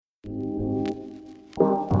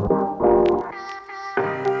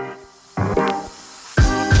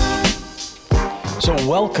So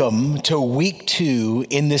welcome to week 2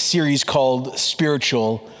 in this series called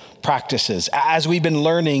Spiritual Practices. As we've been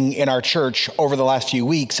learning in our church over the last few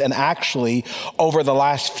weeks, and actually over the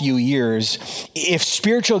last few years, if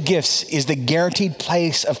spiritual gifts is the guaranteed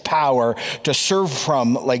place of power to serve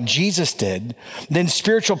from like Jesus did, then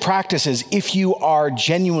spiritual practices, if you are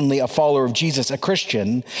genuinely a follower of Jesus, a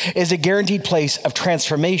Christian, is a guaranteed place of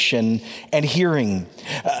transformation and hearing.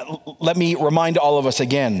 Let me remind all of us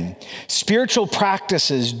again, spiritual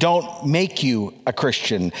practices don't make you a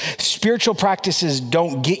Christian. Spiritual practices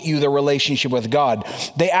don't get you the relationship with God.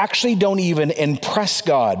 They actually don't even impress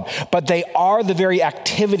God, but they are the very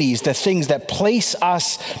activities, the things that place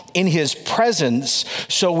us in his presence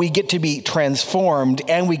so we get to be transformed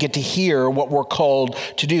and we get to hear what we're called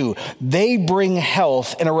to do. They bring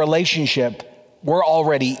health in a relationship we're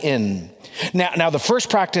already in. Now, the first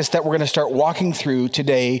practice that we're going to start walking through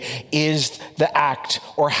today is the act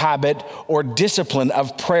or habit or discipline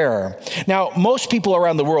of prayer. Now, most people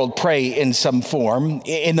around the world pray in some form.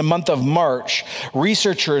 In the month of March,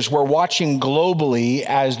 researchers were watching globally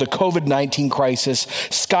as the COVID-19 crisis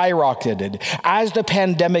skyrocketed. As the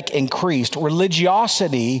pandemic increased,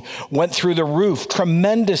 religiosity went through the roof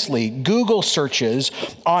tremendously. Google searches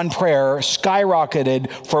on prayer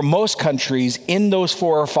skyrocketed for most countries in those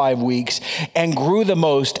 4 or 5 weeks, and grew the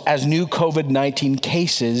most as new COVID-19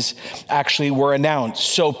 cases actually were announced.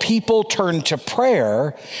 So people turned to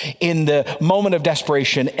prayer in the moment of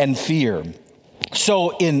desperation and fear.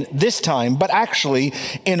 So in this time, but actually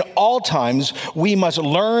in all times, we must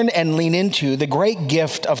learn and lean into the great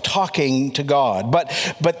gift of talking to God. But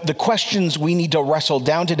the questions we need to wrestle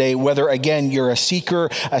down today, whether again, you're a seeker,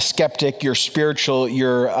 a skeptic, you're spiritual,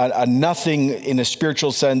 you're a nothing in a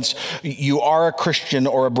spiritual sense, you are a Christian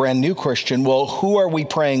or a brand new Christian, well, who are we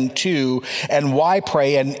praying to and why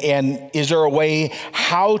pray? And is there a way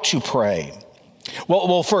how to pray?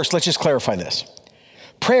 Well, first, let's just clarify this.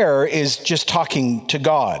 Prayer is just talking to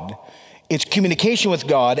God. It's communication with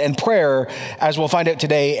God, and prayer, as we'll find out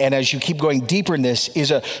today, and as you keep going deeper in this,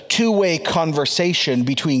 is a two-way conversation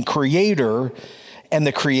between Creator and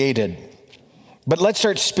the created. But let's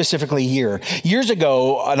start specifically here. Years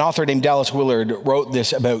ago, an author named Dallas Willard wrote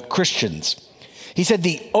this about Christians. He said,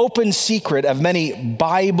 the open secret of many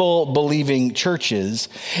Bible-believing churches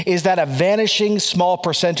is that a vanishing small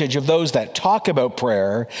percentage of those that talk about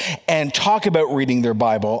prayer and talk about reading their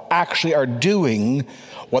Bible actually are doing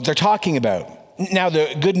what they're talking about. Now,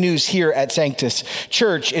 the good news here at Sanctus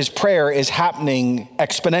Church is prayer is happening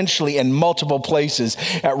exponentially in multiple places,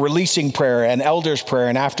 at releasing prayer and elders prayer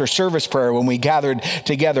and after service prayer when we gathered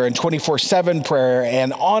together, and 24/7 prayer,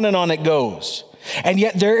 and on it goes. And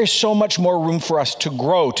yet there is so much more room for us to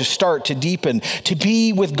grow, to start, to deepen, to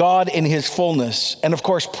be with God in his fullness. And of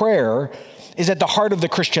course, prayer is at the heart of the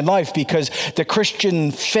Christian life, because the Christian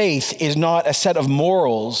faith is not a set of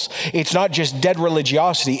morals. It's not just dead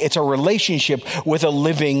religiosity. It's a relationship with a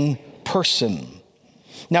living person.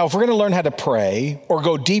 Now, if we're going to learn how to pray or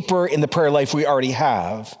go deeper in the prayer life we already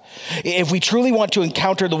have, if we truly want to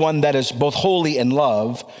encounter the one that is both holy and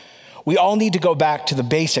love, we all need to go back to the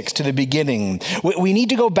basics, to the beginning. We need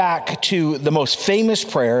to go back to the most famous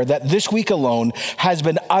prayer that this week alone has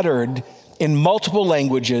been uttered in multiple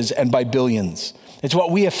languages and by billions. It's what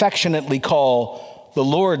we affectionately call the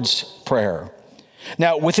Lord's Prayer.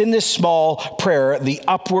 Now, within this small prayer, the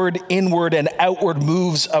upward, inward, and outward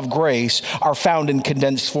moves of grace are found in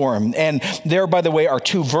condensed form. And there, by the way, are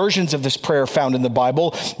 2 versions of this prayer found in the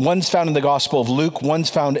Bible. One's found in the Gospel of Luke,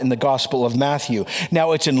 one's found in the Gospel of Matthew.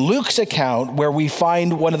 Now, it's in Luke's account where we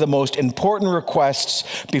find one of the most important requests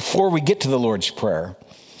before we get to the Lord's Prayer.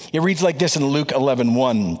 It reads like this in Luke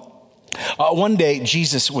 11:1. One day,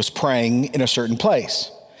 Jesus was praying in a certain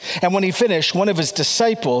place. And when he finished, one of his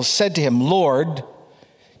disciples said to him, "Lord,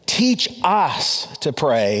 teach us to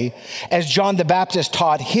pray as John the Baptist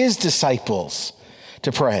taught his disciples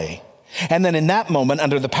to pray." And then in that moment,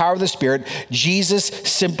 under the power of the Spirit, Jesus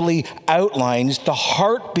simply outlines the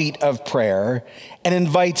heartbeat of prayer and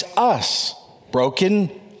invites us, broken,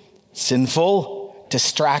 sinful,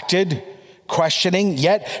 distracted, questioning,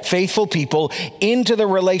 yet faithful people, into the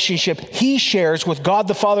relationship he shares with God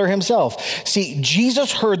the Father himself. See,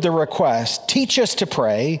 Jesus heard the request, teach us to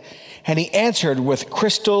pray, and he answered with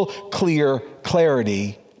crystal clear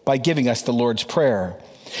clarity by giving us the Lord's Prayer.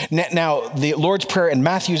 Now, the Lord's Prayer in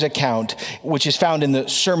Matthew's account, which is found in the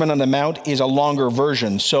Sermon on the Mount, is a longer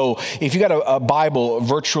version. So if you got a Bible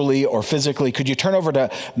virtually or physically, could you turn over to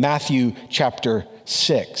Matthew chapter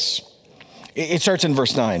 6? It starts in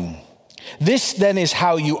verse 9. This then is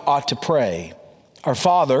how you ought to pray. Our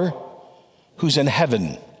Father, who's in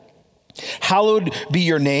heaven, Hallowed be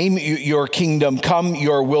your name, your kingdom come,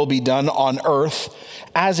 your will be done on earth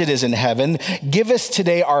as it is in heaven. Give us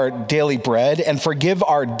today our daily bread, and forgive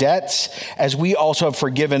our debts as we also have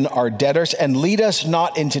forgiven our debtors. And lead us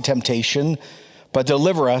not into temptation, but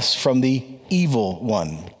deliver us from the evil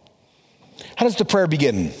one. How does the prayer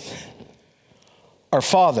begin? Our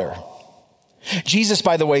Father. Jesus,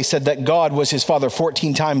 by the way, said that God was his Father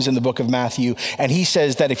 14 times in the book of Matthew. And he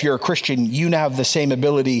says that if you're a Christian, you now have the same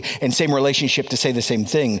ability and same relationship to say the same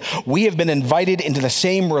thing. We have been invited into the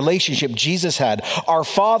same relationship Jesus had. Our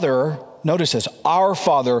Father, notice this, our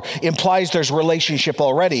Father implies there's relationship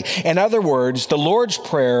already. In other words, the Lord's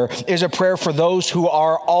Prayer is a prayer for those who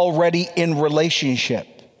are already in relationship.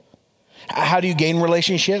 How do you gain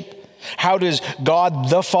relationship? How does God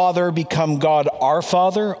the Father become God our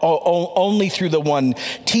Father? Only through the one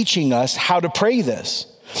teaching us how to pray this.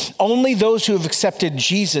 Only those who have accepted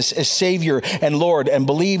Jesus as Savior and Lord and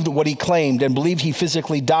believed what he claimed and believed he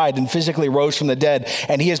physically died and physically rose from the dead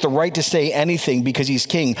and he has the right to say anything because he's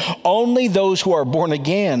king. Only those who are born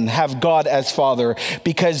again have God as Father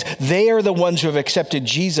because they are the ones who have accepted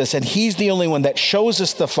Jesus, and he's the only one that shows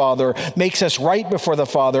us the Father, makes us right before the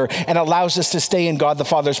Father, and allows us to stay in God the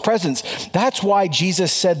Father's presence. That's why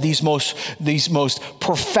Jesus said these most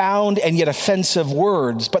profound and yet offensive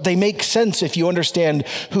words, but they make sense if you understand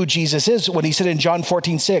who Jesus is. When he said in John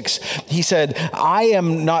 14:6, he said, I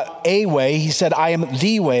am not a way. He said, I am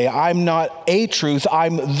the way. I'm not a truth.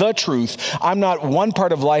 I'm the truth. I'm not one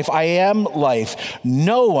part of life. I am life.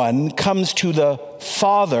 No one comes to the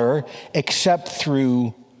Father except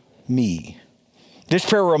through me. This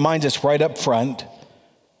prayer reminds us right up front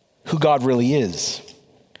who God really is.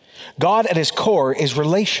 God at his core is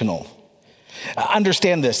relational.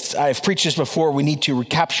 Understand this. I've preached this before. We need to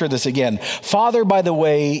recapture this again. Father, by the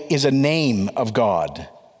way, is a name of God.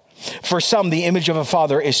 For some, the image of a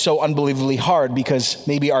father is so unbelievably hard because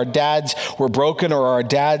maybe our dads were broken or our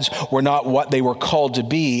dads were not what they were called to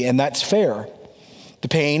be, and that's fair. The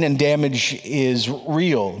pain and damage is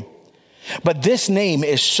real. But this name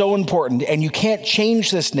is so important, and you can't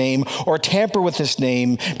change this name or tamper with this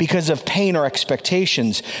name because of pain or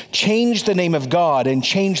expectations. Change the name of God and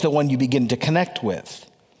change the one you begin to connect with.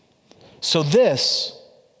 So this,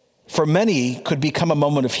 for many, could become a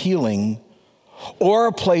moment of healing or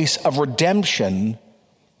a place of redemption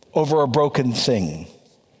over a broken thing.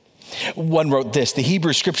 One wrote this: the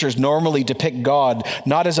Hebrew scriptures normally depict God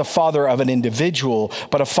not as a father of an individual,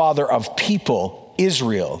 but a father of people,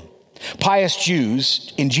 Israel. Pious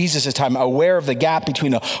Jews in Jesus' time, aware of the gap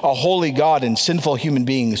between a holy God and sinful human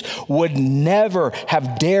beings, would never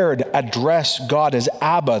have dared address God as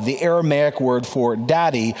Abba, the Aramaic word for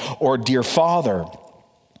daddy or dear father.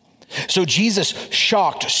 So Jesus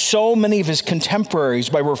shocked so many of his contemporaries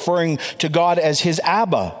by referring to God as his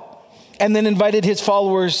Abba, and then invited his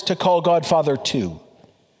followers to call God Father too.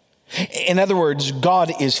 In other words,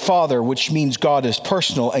 God is Father, which means God is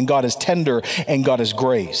personal and God is tender and God is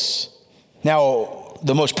grace. Now,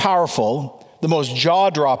 the most powerful, the most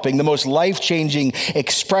jaw-dropping, the most life-changing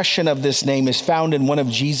expression of this name is found in one of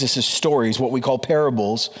Jesus' stories, what we call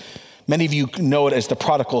parables. Many of you know it as the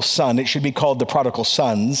prodigal son. It should be called the prodigal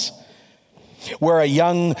sons, where a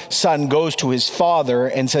young son goes to his father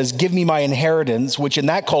and says, give me my inheritance, which in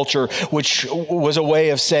that culture, which was a way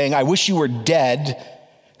of saying, I wish you were dead.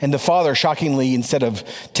 And the father, shockingly, instead of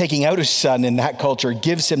taking out his son in that culture,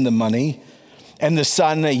 gives him the money. And the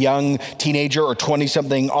son, a young teenager or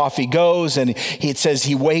 20-something, off he goes. And it says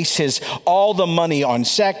he wastes all the money on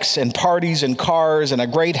sex and parties and cars and a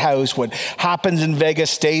great house. What happens in Vegas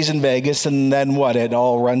stays in Vegas. And then what? It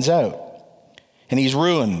all runs out. And he's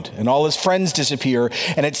ruined. And all his friends disappear.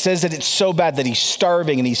 And it says that it's so bad that he's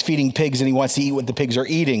starving and he's feeding pigs and he wants to eat what the pigs are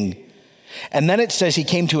eating. And then it says he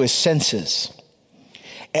came to his senses.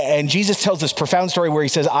 And Jesus tells this profound story where he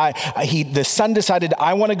says, the son decided,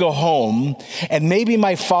 I want to go home, and maybe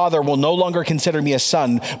my father will no longer consider me a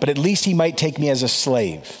son, but at least he might take me as a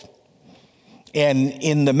slave. And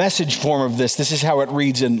in the message form of this is how it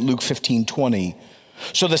reads in Luke 15:20.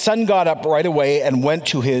 So the son got up right away and went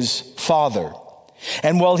to his father.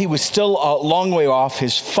 And while he was still a long way off,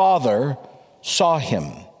 his father saw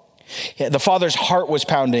him. The father's heart was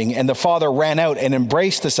pounding, and the father ran out and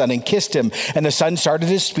embraced the son and kissed him. And the son started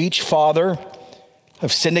his speech, Father,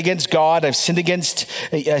 I've sinned against God. I've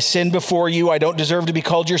sinned before you. I don't deserve to be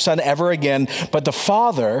called your son ever again. But the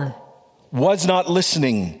father was not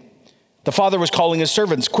listening. The father was calling his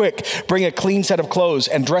servants, quick, bring a clean set of clothes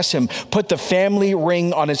and dress him. Put the family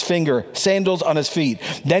ring on his finger, sandals on his feet.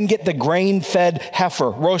 Then get the grain-fed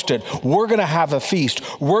heifer roasted. We're going to have a feast.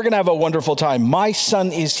 We're going to have a wonderful time. My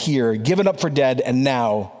son is here, given up for dead, and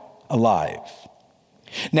now alive.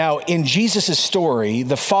 Now, in Jesus' story,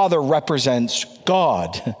 the Father represents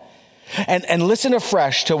God. And listen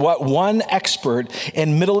afresh to what one expert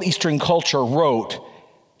in Middle Eastern culture wrote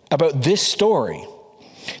about this story.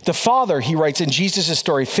 The Father, he writes in Jesus'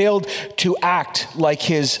 story, failed to act like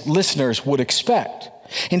his listeners would expect.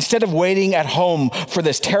 Instead of waiting at home for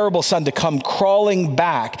this terrible son to come crawling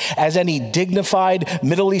back, as any dignified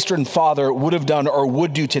Middle Eastern father would have done or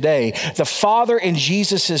would do today, the Father in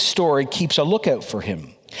Jesus' story keeps a lookout for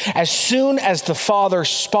him. As soon as the Father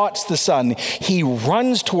spots the Son, he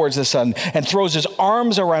runs towards the Son and throws his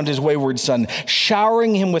arms around his wayward son,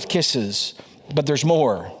 showering him with kisses. But there's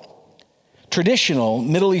more. Traditional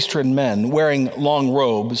Middle Eastern men wearing long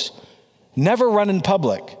robes never run in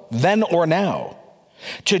public, then or now.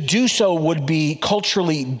 To do so would be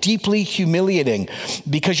culturally deeply humiliating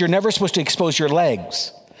because you're never supposed to expose your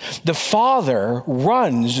legs. The Father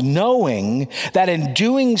runs knowing that in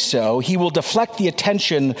doing so, he will deflect the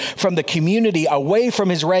attention from the community away from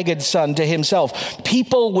his ragged son to himself.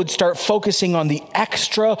 People would start focusing on the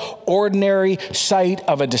extraordinary sight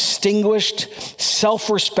of a distinguished,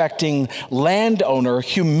 self-respecting landowner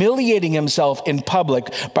humiliating himself in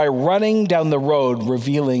public by running down the road,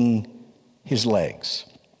 revealing his legs.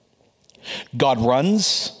 God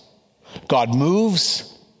runs, God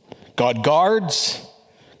moves, God guards,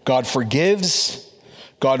 God forgives,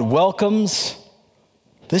 God welcomes.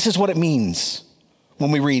 This is what it means when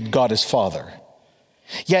we read God as Father.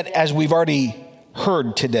 Yet, as we've already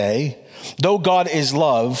heard today, though God is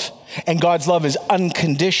love, and God's love is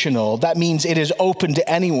unconditional, that means it is open to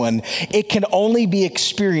anyone. It can only be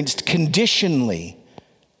experienced conditionally.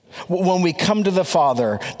 When we come to the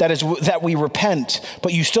Father, that we repent,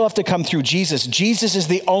 but you still have to come through Jesus. Jesus is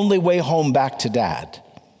the only way home back to Dad.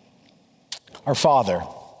 Our Father,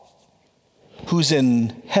 who's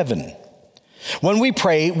in heaven. When we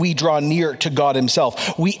pray, we draw near to God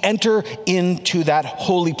himself. We enter into that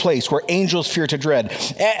holy place where angels fear to dread.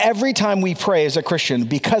 Every time we pray as a Christian,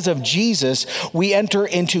 because of Jesus, we enter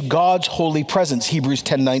into God's holy presence. Hebrews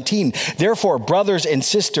 10:19. Therefore, brothers and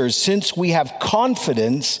sisters, since we have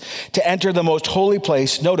confidence to enter the most holy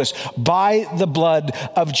place, notice, by the blood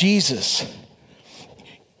of Jesus.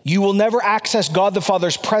 You will never access God the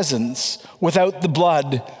Father's presence without the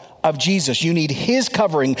blood of Jesus. You need his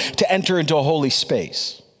covering to enter into a holy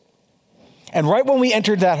space. And right when we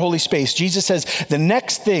entered that holy space, Jesus says the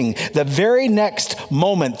next thing, the very next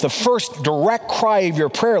moment, the first direct cry of your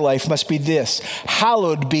prayer life must be this: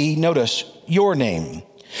 hallowed be, notice, your name.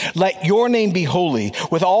 Let your name be holy.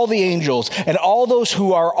 With all the angels and all those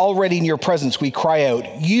who are already in your presence, we cry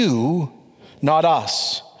out, you, not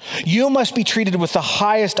us. You must be treated with the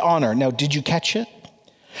highest honor. Now, did you catch it?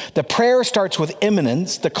 The prayer starts with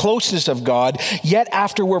immanence, the closeness of God, yet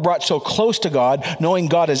after we're brought so close to God, knowing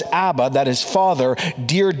God as Abba, that is Father,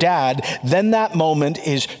 dear Dad, then that moment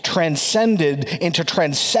is transcended into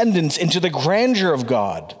transcendence, into the grandeur of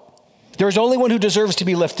God. There is only one who deserves to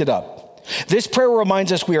be lifted up. This prayer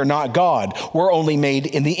reminds us we are not God. We're only made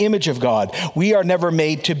in the image of God. We are never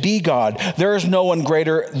made to be God. There is no one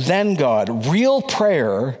greater than God. Real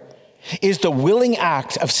prayer is the willing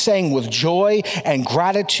act of saying with joy and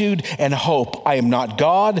gratitude and hope, I am not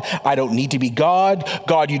God. I don't need to be God.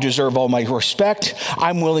 God, you deserve all my respect.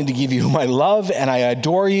 I'm willing to give you my love and I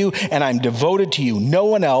adore you and I'm devoted to you. No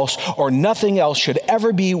one else or nothing else should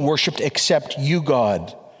ever be worshiped except you,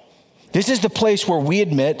 God. This is the place where we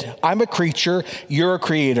admit, I'm a creature, you're a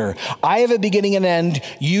creator. I have a beginning and end,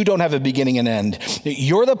 you don't have a beginning and end.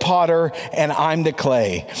 You're the potter and I'm the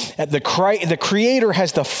clay. The creator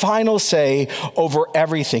has the final say over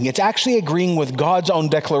everything. It's actually agreeing with God's own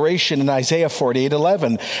declaration in Isaiah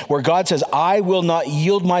 48:11, where God says, I will not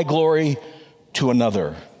yield my glory to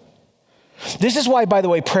another. This is why, by the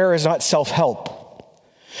way, prayer is not self-help.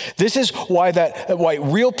 This is why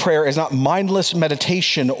real prayer is not mindless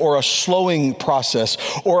meditation or a slowing process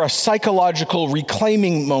or a psychological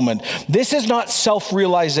reclaiming moment. This is not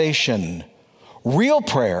self-realization. Real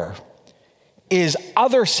prayer is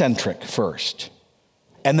other-centric first,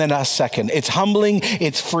 and then us second. It's humbling,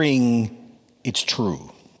 it's freeing, it's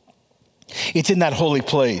true. It's in that holy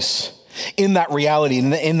place, in that reality,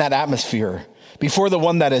 in that atmosphere, before the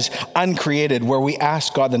one that is uncreated, where we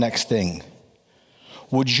ask God the next thing.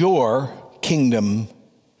 Would your kingdom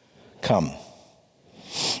come?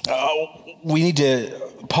 We need to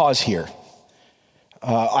pause here.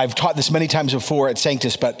 I've taught this many times before at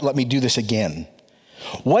Sanctus, but let me do this again.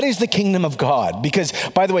 What is the kingdom of God? Because,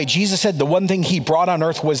 by the way, Jesus said the one thing he brought on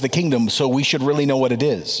earth was the kingdom, so we should really know what it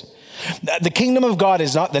is. The kingdom of God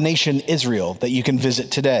is not the nation Israel that you can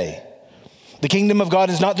visit today. The kingdom of God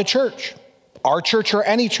is not the church. our church or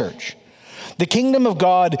any church. The kingdom of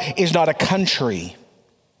God is not a country.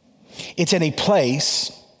 It's any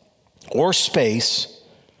place or space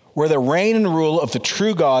where the reign and rule of the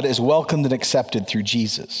true God is welcomed and accepted through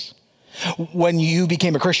Jesus. When you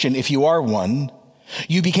became a Christian, if you are one,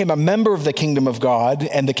 you became a member of the kingdom of God,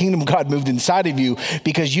 and the kingdom of God moved inside of you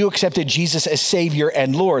because you accepted Jesus as Savior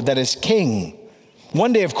and Lord, that is King.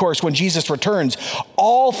 One day, of course, when Jesus returns,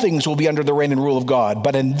 all things will be under the reign and rule of God,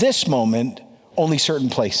 but in this moment, only certain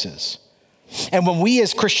places. And when we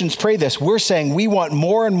as Christians pray this, we're saying we want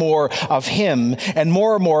more and more of him and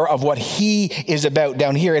more of what he is about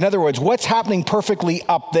down here. In other words, what's happening perfectly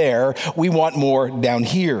up there, we want more down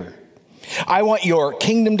here. I want your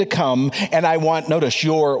kingdom to come, and I want, notice,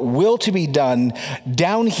 your will to be done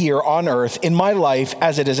down here on earth in my life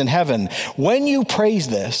as it is in heaven. When you praise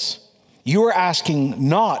this, you are asking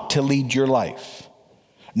not to lead your life,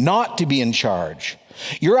 not to be in charge.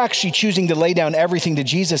 You're actually choosing to lay down everything to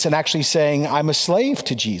Jesus and actually saying, I'm a slave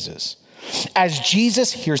to Jesus. As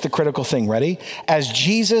Jesus, here's the critical thing, ready? As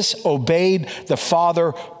Jesus obeyed the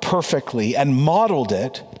Father perfectly and modeled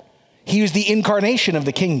it, he was the incarnation of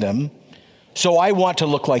the kingdom, so I want to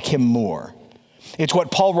look like him more. It's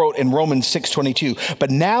what Paul wrote in Romans 6:22. But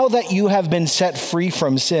now that you have been set free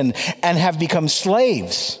from sin and have become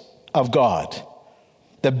slaves of God,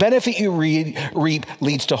 the benefit you reap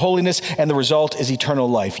leads to holiness, and the result is eternal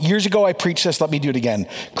life. Years ago, I preached this. Let me do it again.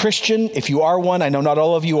 Christian, if you are one, I know not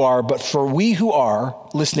all of you are, but for we who are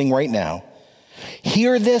listening right now,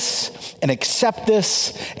 hear this and accept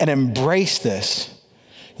this and embrace this.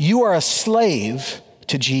 You are a slave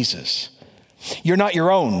to Jesus. You're not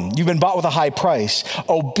your own. You've been bought with a high price.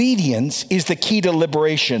 Obedience is the key to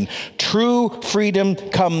liberation. True freedom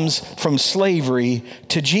comes from slavery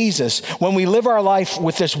to Jesus. When we live our life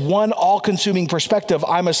with this one all-consuming perspective,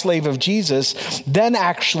 I'm a slave of Jesus, then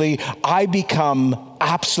actually I become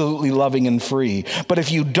absolutely loving and free. But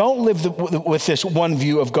if you don't live with this one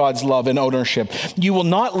view of God's love and ownership, you will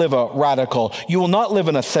not live a radical, you will not live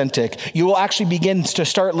an authentic, you will actually begin to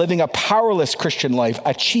start living a powerless Christian life,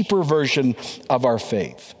 a cheaper version of our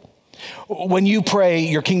faith. When you pray,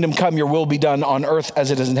 your kingdom come, your will be done on earth as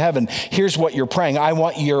it is in heaven, here's what you're praying. I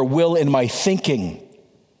want your will in my thinking.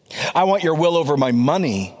 I want your will over my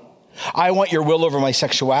money. I want your will over my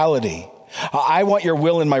sexuality. I want your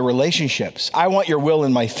will in my relationships. I want your will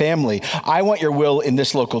in my family. I want your will in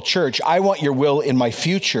this local church. I want your will in my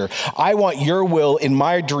future. I want your will in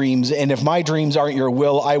my dreams. And if my dreams aren't your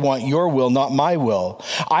will, I want your will, not my will.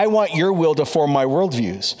 I want your will to form my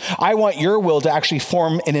worldviews. I want your will to actually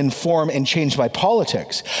form and inform and change my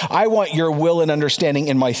politics. I want your will and understanding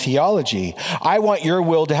in my theology. I want your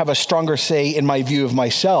will to have a stronger say in my view of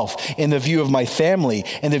myself, in the view of my family,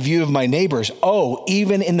 in the view of my neighbors. Oh,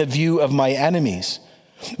 even in the view of my enemies.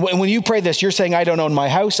 When you pray this, you're saying, I don't own my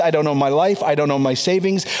house, I don't own my life, I don't own my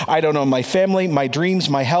savings, I don't own my family, my dreams,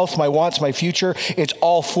 my health, my wants, my future. It's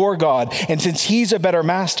all for God. And since he's a better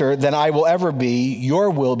master than I will ever be,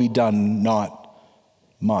 your will be done, not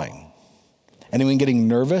mine. Anyone getting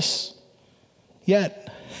nervous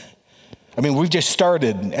yet? I mean, we've just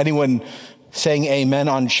started. Anyone saying amen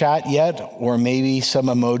on chat yet? Or maybe some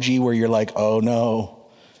emoji where you're like, oh no.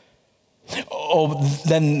 Oh,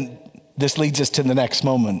 then this leads us to the next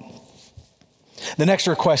moment. The next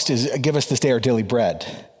request is, give us this day our daily bread.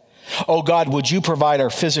 Oh God, would you provide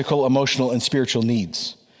our physical, emotional, and spiritual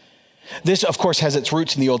needs? This, of course, has its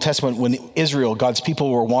roots in the Old Testament when Israel, God's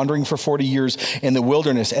people, were wandering for 40 years in the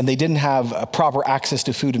wilderness, and they didn't have proper access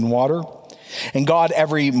to food and water. And God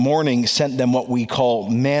every morning sent them what we call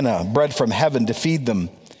manna, bread from heaven, to feed them.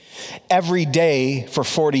 Every day for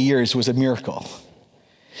 40 years was a miracle.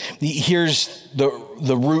 Here's the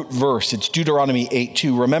root verse. It's Deuteronomy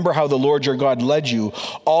 8:2. Remember how the Lord your God led you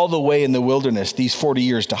all the way in the wilderness these 40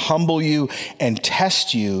 years to humble you and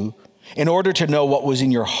test you in order to know what was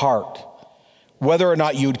in your heart, whether or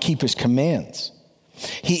not you would keep his commands.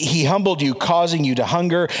 He humbled you, causing you to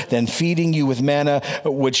hunger, then feeding you with manna,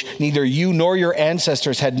 which neither you nor your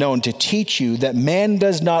ancestors had known, to teach you that man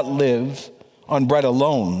does not live on bread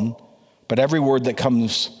alone, but every word that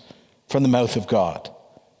comes from the mouth of God.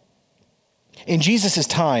 In Jesus'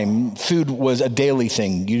 time, food was a daily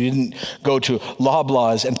thing. You didn't go to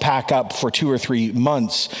Loblaws and pack up for 2 or 3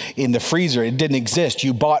 months in the freezer. It didn't exist.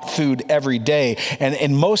 You bought food every day. And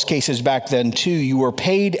in most cases back then too, you were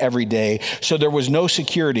paid every day. So there was no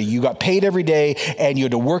security. You got paid every day and you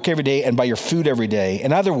had to work every day and buy your food every day.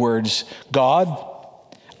 In other words, God,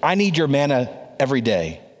 I need your manna every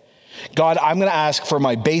day. God, I'm going to ask for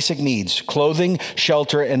my basic needs, clothing,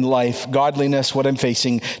 shelter, and life, godliness, what I'm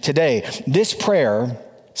facing today. This prayer,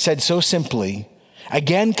 said so simply,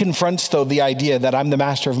 Again confronts, though, the idea that I'm the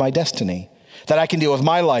master of my destiny, that I can deal with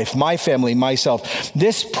my life, my family, myself.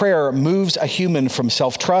 This prayer moves a human from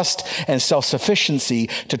self-trust and self-sufficiency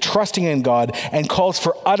to trusting in God and calls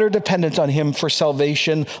for utter dependence on him for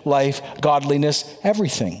salvation, life, godliness,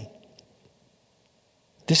 everything.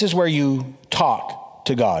 This is where you talk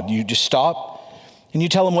to God. You just stop and you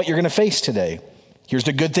tell him what you're going to face today. Here's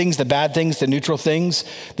the good things, the bad things, the neutral things.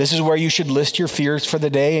 This is where you should list your fears for the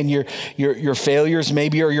day and your failures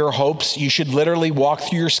maybe, or your hopes. You should literally walk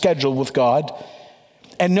through your schedule with God.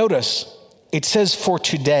 And notice, it says for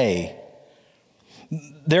today.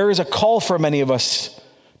 There is a call for many of us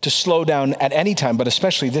to slow down at any time, but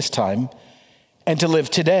especially this time, and to live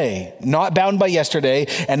today, not bound by yesterday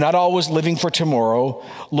and not always living for tomorrow.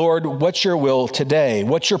 Lord, what's your will today?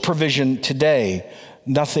 What's your provision today?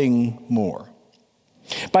 Nothing more.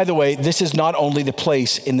 By the way, this is not only the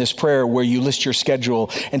place in this prayer where you list your schedule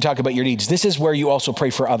and talk about your needs. This is where you also pray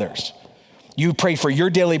for others. You pray for your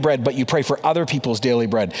daily bread, but you pray for other people's daily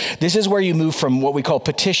bread. This is where you move from what we call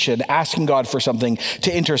petition, asking God for something,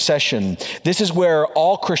 to intercession. This is where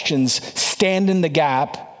all Christians stand in the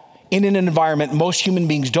gap in an environment most human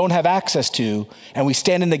beings don't have access to, and we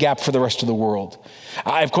stand in the gap for the rest of the world.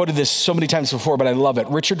 I've quoted this so many times before, but I love it.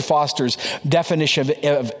 Richard Foster's definition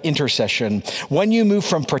of intercession. When you move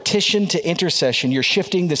from petition to intercession, you're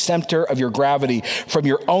shifting the center of your gravity from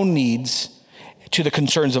your own needs to the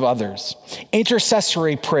concerns of others.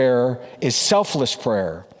 Intercessory prayer is selfless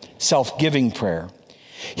prayer, self-giving prayer.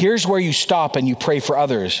 Here's where you stop and you pray for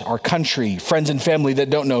others, our country, friends and family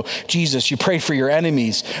that don't know Jesus. You pray for your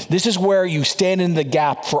enemies. This is where you stand in the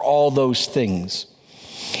gap for all those things.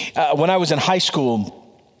 When I was in high school,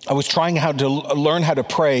 I was trying to learn how to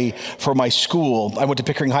pray for my school. I went to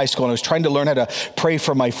Pickering High School and I was trying to learn how to pray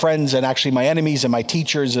for my friends and actually my enemies and my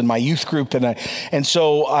teachers and my youth group. And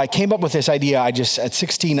so I came up with this idea. At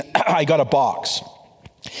 16, I got a box.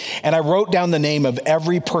 And I wrote down the name of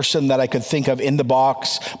every person that I could think of in the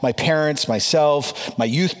box: my parents, myself, my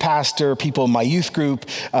youth pastor, people in my youth group,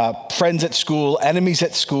 friends at school, enemies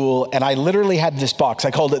at school. And I literally had this box.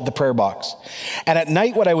 I called it the prayer box. And at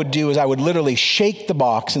night, what I would do is I would literally shake the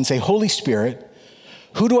box and say, Holy Spirit,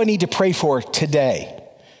 who do I need to pray for today?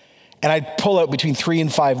 And I'd pull out between 3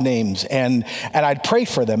 and 5 names and I'd pray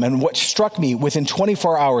for them. And what struck me, within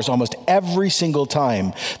 24 hours, almost every single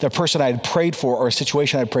time, the person I had prayed for or a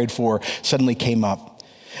situation I prayed for suddenly came up.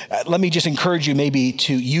 Let me just encourage you maybe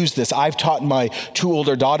to use this. I've taught my 2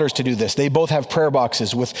 older daughters to do this. They both have prayer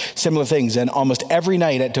boxes with similar things. And almost every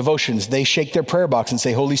night at devotions, they shake their prayer box and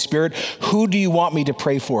say, Holy Spirit, who do you want me to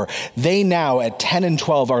pray for? They now at 10 and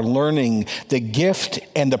 12 are learning the gift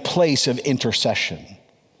and the place of intercession.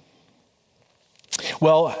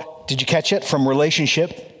 Well, did you catch it? From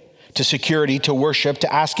relationship to security to worship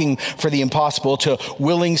to asking for the impossible to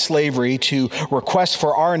willing slavery to requests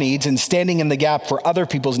for our needs and standing in the gap for other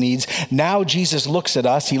people's needs. Now Jesus looks at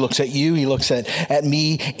us. He looks at you. He looks at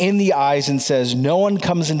me in the eyes and says, no one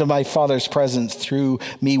comes into my Father's presence through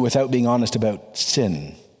me without being honest about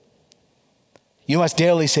sin. You must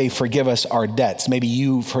daily say, forgive us our debts. Maybe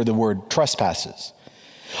you've heard the word trespasses.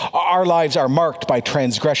 Our lives are marked by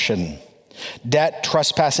transgression. Debt,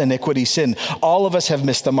 trespass, iniquity, sin. All of us have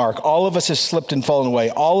missed the mark. All of us have slipped and fallen away.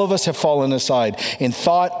 All of us have fallen aside. In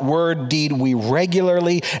thought, word, deed, we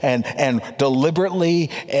regularly and deliberately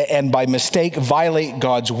and by mistake violate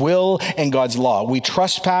God's will and God's law. We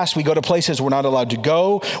trespass. We go to places we're not allowed to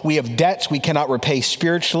go. We have debts we cannot repay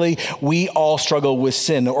spiritually. We all struggle with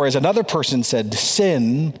sin. Or as another person said,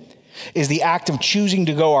 sin is the act of choosing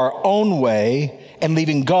to go our own way and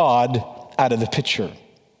leaving God out of the picture.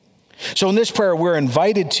 So in this prayer, we're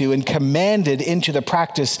invited to and commanded into the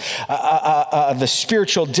practice of the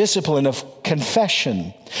spiritual discipline of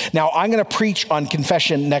confession. Now, I'm going to preach on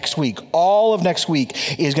confession next week. All of next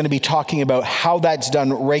week is going to be talking about how that's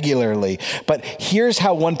done regularly. But here's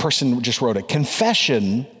how one person just wrote it.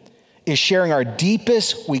 Confession is sharing our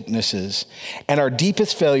deepest weaknesses and our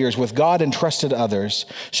deepest failures with God and trusted others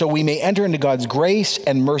so we may enter into God's grace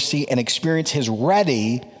and mercy and experience his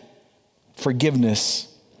ready forgiveness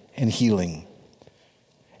and healing.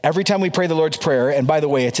 Every time we pray the Lord's Prayer, and by the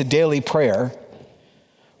way, it's a daily prayer,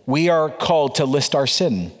 we are called to list our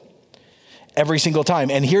sin every single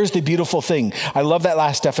time. And here's the beautiful thing. I love that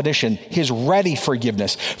last definition, his ready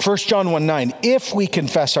forgiveness. 1 John 1:9, if we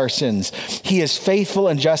confess our sins, he is faithful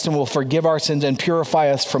and just and will forgive our sins and purify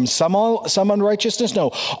us from some unrighteousness. No,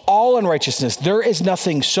 all unrighteousness. There is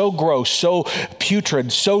nothing so gross, so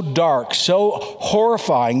putrid, so dark, so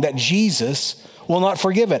horrifying that Jesus will not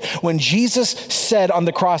forgive it. When Jesus said on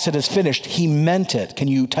the cross, it is finished, he meant it. Can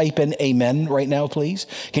you type in amen right now, please?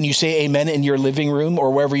 Can you say amen in your living room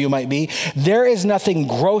or wherever you might be? There is nothing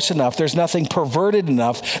gross enough, there's nothing perverted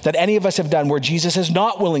enough that any of us have done where Jesus is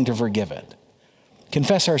not willing to forgive it.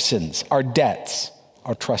 Confess our sins, our debts,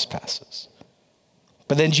 our trespasses.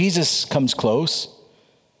 But then Jesus comes close,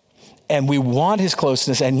 and we want his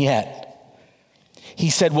closeness, and yet he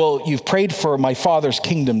said, well, you've prayed for my Father's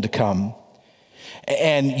kingdom to come,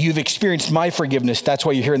 and you've experienced my forgiveness. That's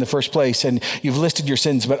why you're here in the first place, and you've listed your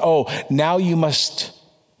sins, but now you must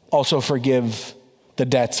also forgive the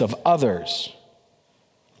debts of others,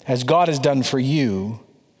 as God has done for you,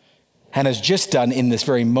 and has just done in this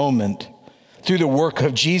very moment, through the work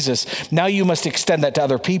of Jesus. Now you must extend that to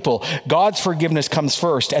other people. God's forgiveness comes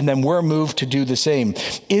first, and then we're moved to do the same.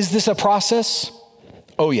 Is this a process?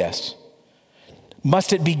 Oh, yes.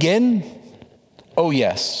 Must it begin? Oh,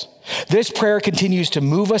 yes. This prayer continues to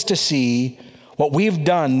move us to see what we've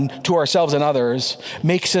done to ourselves and others,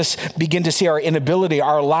 makes us begin to see our inability,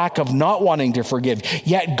 our lack of not wanting to forgive.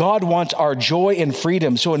 Yet God wants our joy and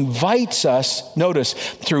freedom, so invites us, notice,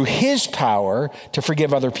 through his power to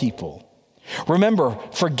forgive other people. Remember,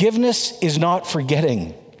 forgiveness is not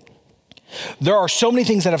forgetting. There are so many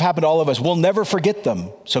things that have happened to all of us. We'll never forget them.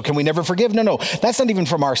 So can we never forgive? No. That's not even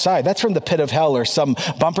from our side. That's from the pit of hell or some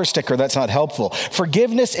bumper sticker that's not helpful.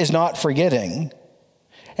 Forgiveness is not forgetting.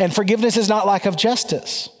 And forgiveness is not lack of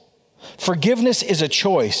justice. Forgiveness is a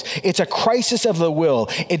choice. It's a crisis of the will.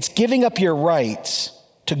 It's giving up your rights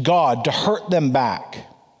to God to hurt them back.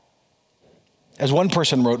 As one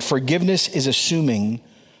person wrote, forgiveness is assuming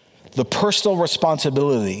the personal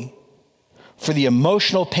responsibility for the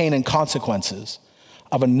emotional pain and consequences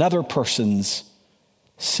of another person's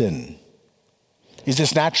sin. Is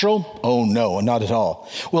this natural? Oh, no, not at all.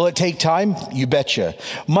 Will it take time? You betcha.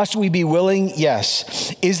 Must we be willing?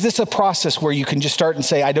 Yes. Is this a process where you can just start and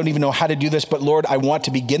say, I don't even know how to do this, but Lord, I want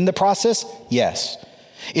to begin the process? Yes.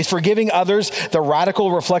 Is forgiving others the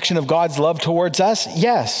radical reflection of God's love towards us?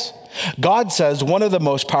 Yes. God says one of the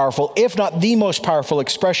most powerful, if not the most powerful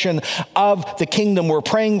expression of the kingdom we're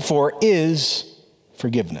praying for is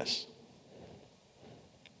forgiveness.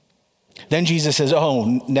 Then Jesus says,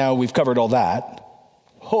 now we've covered all that.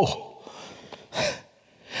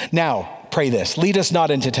 Now, pray this. Lead us not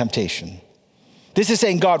into temptation. This is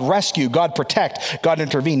saying God rescue, God protect, God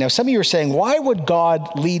intervene. Now, some of you are saying, why would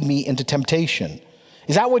God lead me into temptation?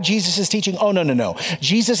 Is that what Jesus is teaching? Oh, no.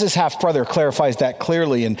 Jesus' half-brother clarifies that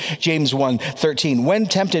clearly in James 1:13. When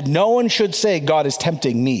tempted, no one should say, God is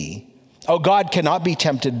tempting me. God cannot be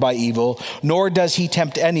tempted by evil, nor does he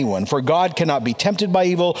tempt anyone. For God cannot be tempted by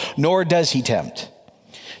evil, nor does he tempt.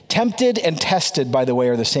 Tempted and tested, by the way,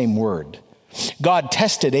 are the same word. God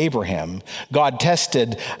tested Abraham. God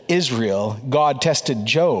tested Israel. God tested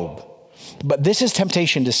Job. But this is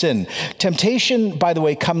temptation to sin. Temptation, by the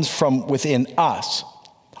way, comes from within us.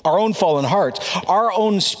 Our own fallen hearts, our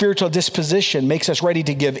own spiritual disposition makes us ready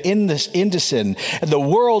to give into sin. The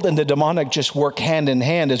world and the demonic just work hand in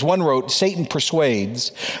hand. As one wrote, Satan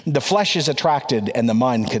persuades, the flesh is attracted, and the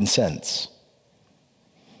mind consents.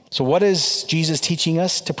 So what is Jesus teaching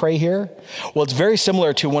us to pray here? Well, it's very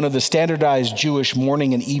similar to one of the standardized Jewish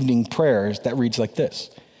morning and evening prayers that reads like this.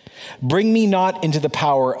 Bring me not into the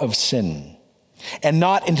power of sin, and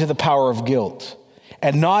not into the power of guilt,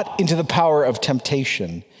 and not into the power of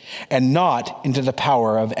temptation, and not into the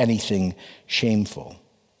power of anything shameful.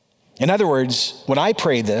 In other words, when I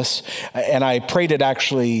pray this, and I prayed it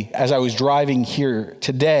actually as I was driving here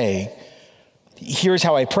today, here's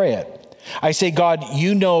how I pray it. I say, God,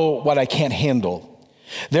 you know what I can't handle.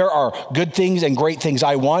 There are good things and great things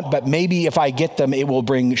I want, but maybe if I get them, it will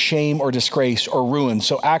bring shame or disgrace or ruin.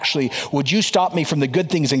 So actually, would you stop me from the good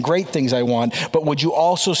things and great things I want, but would you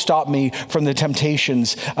also stop me from the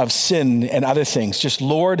temptations of sin and other things? Just,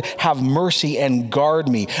 Lord, have mercy and guard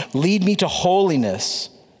me. Lead me to holiness,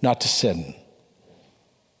 not to sin.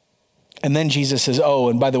 And then Jesus says,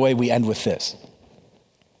 and by the way, we end with this.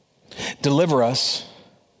 Deliver us,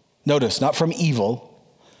 notice, not from evil,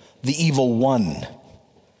 the evil one.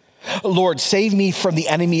 Lord, save me from the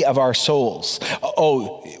enemy of our souls.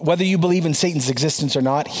 Whether you believe in Satan's existence or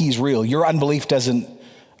not, he's real. Your unbelief doesn't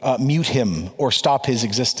mute him or stop his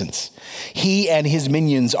existence. He and his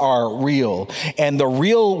minions are real. And the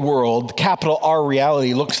real world, capital R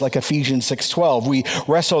reality, looks like Ephesians 6:12. We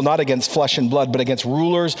wrestle not against flesh and blood, but against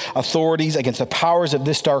rulers, authorities, against the powers of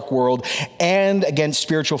this dark world, and against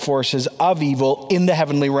spiritual forces of evil in the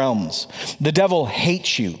heavenly realms. The devil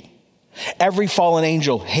hates you. Every fallen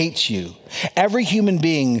angel hates you. Every human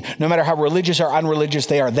being, no matter how religious or unreligious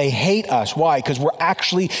they are, they hate us. Why? Because we're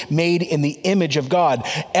actually made in the image of God.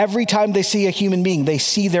 Every time they see a human being, they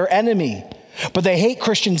see their enemy. But they hate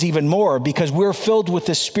Christians even more because we're filled with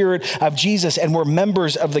the Spirit of Jesus and we're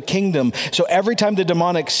members of the kingdom. So every time the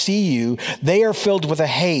demonic see you, they are filled with a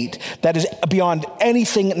hate that is beyond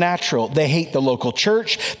anything natural. They hate the local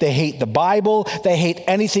church. They hate the Bible. They hate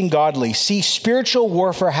anything godly. See, spiritual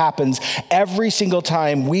warfare happens every single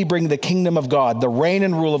time we bring the kingdom of God, the reign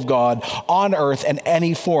and rule of God on earth in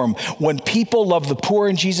any form. When people love the poor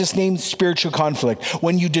in Jesus' name, spiritual conflict.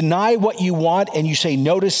 When you deny what you want and you say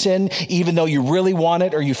no to sin, even though you really want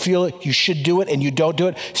it or you feel you should do it and you don't do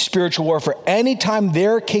it, spiritual warfare. Anytime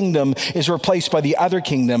their kingdom is replaced by the other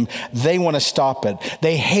kingdom, they want to stop it.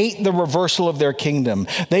 They hate the reversal of their kingdom.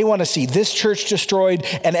 They want to see this church destroyed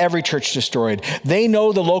and every church destroyed. They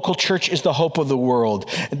know the local church is the hope of the world.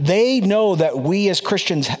 They know that we as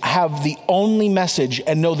Christians have the only message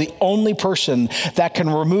and know the only person that can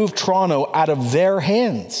remove Toronto out of their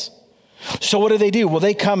hands. So what do? Well,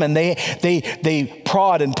 they come and they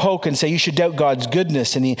prod and poke and say, you should doubt God's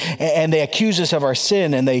goodness. And they accuse us of our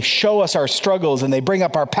sin and they show us our struggles and they bring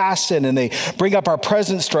up our past sin and they bring up our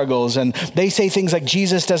present struggles. And they say things like,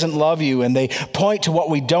 Jesus doesn't love you. And they point to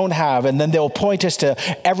what we don't have. And then they'll point us to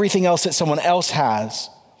everything else that someone else has.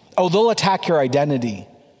 Oh, they'll attack your identity.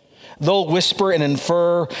 They'll whisper and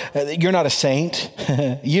infer, you're not a saint.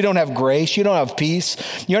 You don't have grace. You don't have peace.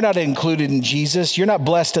 You're not included in Jesus. You're not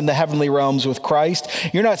blessed in the heavenly realms with Christ.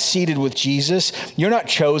 You're not seated with Jesus. You're not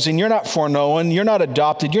chosen. You're not foreknown. You're not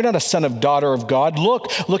adopted. You're not a son of daughter of God. Look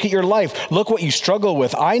at your life. Look what you struggle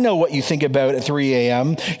with. I know what you think about at 3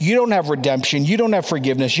 a.m. You don't have redemption. You don't have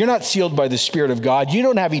forgiveness. You're not sealed by the Spirit of God. You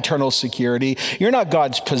don't have eternal security. You're not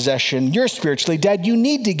God's possession. You're spiritually dead. You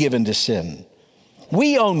need to give into sin.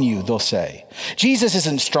 We own you, they'll say. Jesus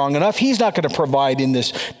isn't strong enough. He's not going to provide in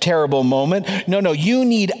this terrible moment. No, you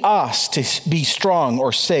need us to be strong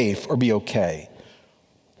or safe or be okay.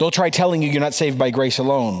 They'll try telling you you're not saved by grace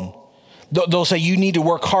alone. They'll say you need to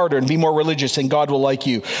work harder and be more religious and God will like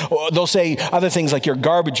you. They'll say other things like you're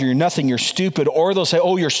garbage or you're nothing, you're stupid. Or they'll say,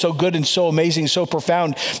 oh, you're so good and so amazing, so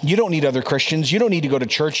profound. You don't need other Christians. You don't need to go to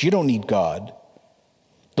church. You don't need God.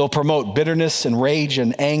 They'll promote bitterness and rage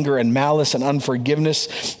and anger and malice and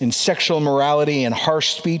unforgiveness and sexual immorality and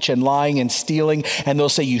harsh speech and lying and stealing. And they'll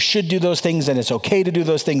say you should do those things and it's okay to do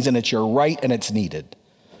those things and it's your right and it's needed.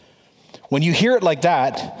 When you hear it like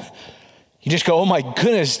that, you just go, oh my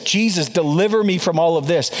goodness, Jesus, deliver me from all of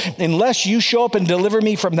this. Unless you show up and deliver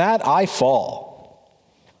me from that, I fall.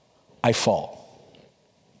 I fall.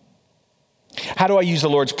 How do I use the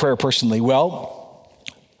Lord's Prayer personally? Well,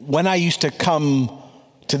 when I used to come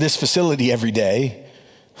to this facility every day,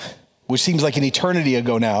 which seems like an eternity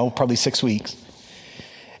ago now, probably 6 weeks.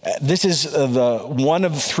 This is the one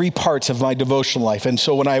of 3 parts of my devotional life. And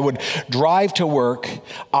so when I would drive to work,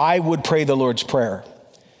 I would pray the Lord's Prayer.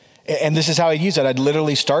 And this is how I use it. I'd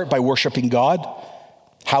literally start by worshiping God.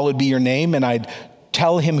 Hallowed be your name. And I'd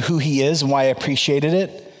tell him who he is and why I appreciated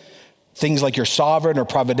it. Things like you're sovereign or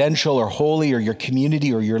providential or holy or your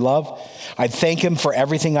community or your love. I'd thank him for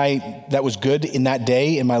everything that was good in that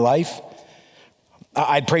day in my life.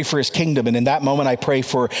 I'd pray for his kingdom. And in that moment, I pray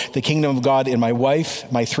for the kingdom of God in my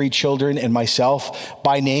wife, my 3 children, and myself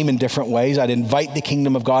by name in different ways. I'd invite the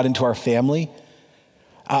kingdom of God into our family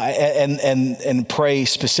and pray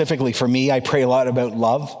specifically for me. I pray a lot about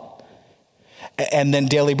love. And then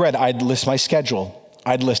daily bread, I'd list my schedule.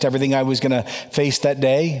 I'd list everything I was going to face that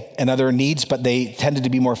day and other needs, but they tended to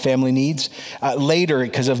be more family needs. Later,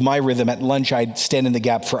 because of my rhythm at lunch, I'd stand in the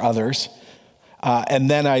gap for others. And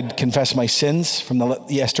then I'd confess my sins from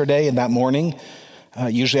yesterday and that morning.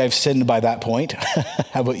 Usually I've sinned by that point.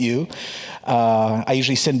 How about you? I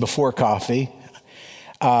usually sin before coffee.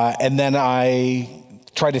 And then I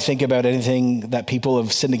try to think about anything that people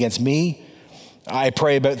have sinned against me. I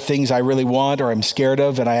pray about things I really want or I'm scared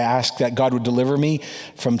of, and I ask that God would deliver me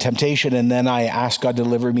from temptation, and then I ask God to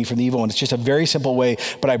deliver me from the evil. And it's just a very simple way,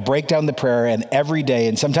 but I break down the prayer, and every day,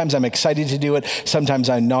 and sometimes I'm excited to do it, sometimes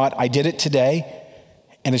I'm not. I did it today,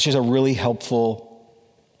 and it's just a really helpful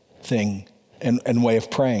thing and way of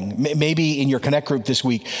praying. Maybe in your Connect group this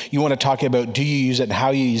week, you want to talk about do you use it and how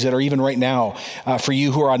you use it, or even right now, for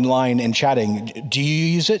you who are online and chatting, do you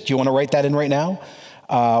use it? Do you want to write that in right now?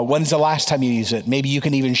 When's the last time you use it? Maybe you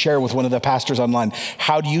can even share with one of the pastors online.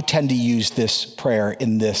 How do you tend to use this prayer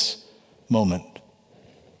in this moment?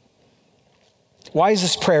 Why is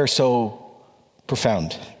this prayer so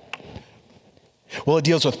profound? Well, it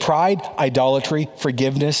deals with pride, idolatry,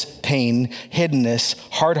 forgiveness, pain, hiddenness,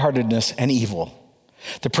 hard-heartedness, and evil.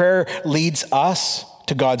 The prayer leads us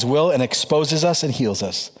to God's will and exposes us and heals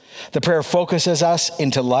us. The prayer focuses us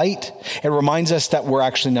into light. It reminds us that we're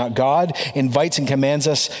actually not God, invites and commands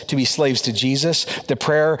us to be slaves to Jesus. The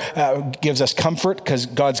prayer gives us comfort because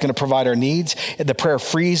God's going to provide our needs. The prayer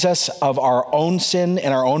frees us of our own sin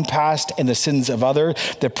and our own past and the sins of others.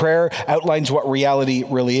 The prayer outlines what reality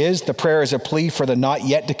really is. The prayer is a plea for the not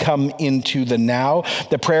yet to come into the now.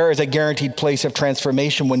 The prayer is a guaranteed place of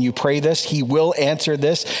transformation. When you pray this, he will answer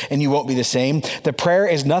this and you won't be the same. The prayer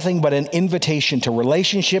is nothing but an invitation to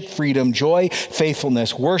relationship, freedom, joy,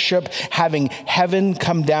 faithfulness, worship, having heaven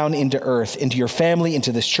come down into earth, into your family,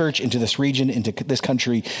 into this church, into this region, into this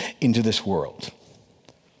country, into this world.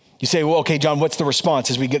 You say, well, okay, John, what's the response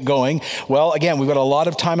as we get going? Well, again, we've got a lot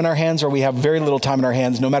of time in our hands or we have very little time in our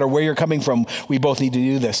hands. No matter where you're coming from, we both need to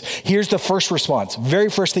do this. Here's the first response. Very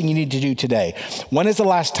first thing you need to do today. When is the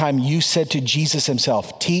last time you said to Jesus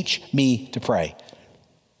himself, teach me to pray?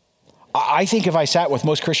 I think if I sat with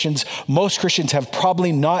most Christians have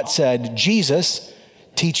probably not said, Jesus,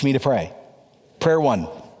 teach me to pray. Prayer 1.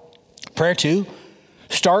 Prayer 2,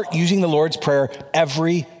 start using the Lord's Prayer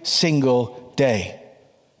every single day.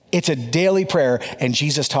 It's a daily prayer and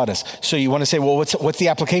Jesus taught us. So you want to say, well, what's the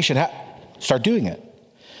application? Start doing it.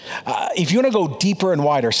 If you want to go deeper and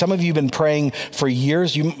wider, some of you have been praying for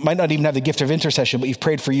years. You might not even have the gift of intercession, but you've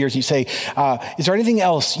prayed for years. You say, is there anything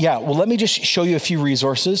else? Yeah, well, let me just show you a few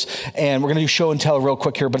resources. And we're going to do show and tell real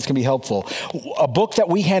quick here, but it's going to be helpful. A book that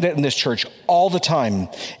we hand out in this church all the time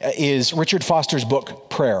is Richard Foster's book,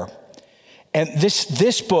 Prayer. And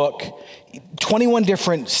this book, 21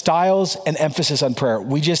 different styles and emphasis on prayer.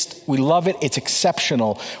 We love it. It's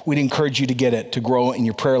exceptional. We'd encourage you to get it to grow in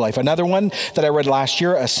your prayer life. Another one that I read last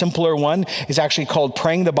year, a simpler one, is actually called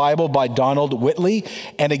Praying the Bible by Donald Whitley.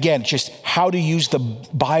 And again, just how to use the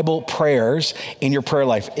Bible prayers in your prayer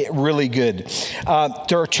life. Really good.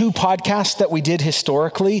 There are 2 podcasts that we did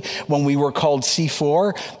historically when we were called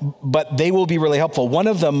C4, but they will be really helpful. One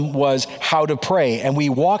of them was How to Pray. And we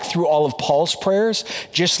walked through all of Paul's prayers,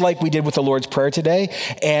 just like we did with the Lord's Prayer today.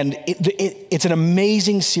 And it's an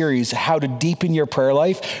amazing series, how to deepen your prayer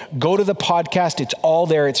life. Go to the podcast. It's all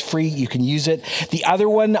there. It's free. You can use it. The other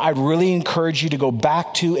one I'd really encourage you to go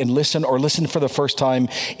back to and listen for the first time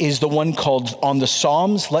is the one called On the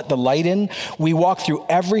Psalms, Let the Light In. We walk through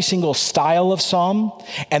every single style of psalm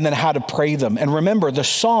and then how to pray them. And remember, the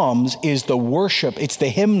Psalms is the worship. It's the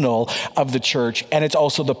hymnal of the church. And it's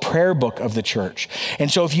also the prayer book of the church.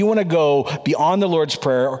 And so if you want to go beyond the Lord's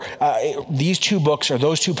Prayer, these 2 books or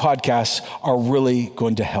those 2 podcasts are really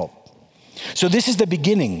going to help. So this is the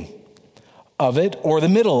beginning of it or the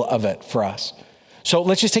middle of it for us. So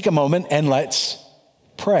let's just take a moment and let's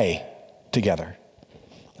pray together.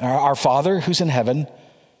 Our Father who's in heaven,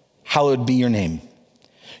 hallowed be your name.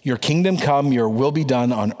 Your kingdom come, your will be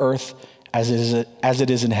done on earth as it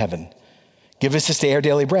is in heaven. Give us this day our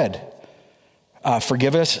daily bread.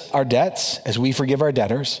 Forgive us our debts as we forgive our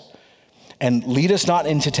debtors. And lead us not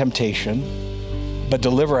into temptation, but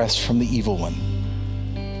deliver us from the evil one.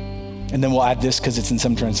 And then we'll add this because it's in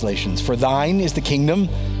some translations. For thine is the kingdom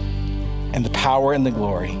and the power and the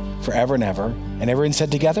glory forever and ever. And everyone said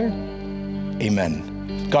together,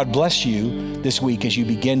 amen. God bless you this week as you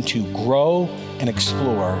begin to grow and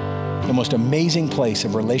explore the most amazing place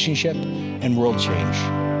of relationship and world change,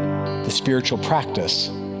 the spiritual practice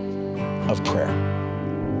of prayer.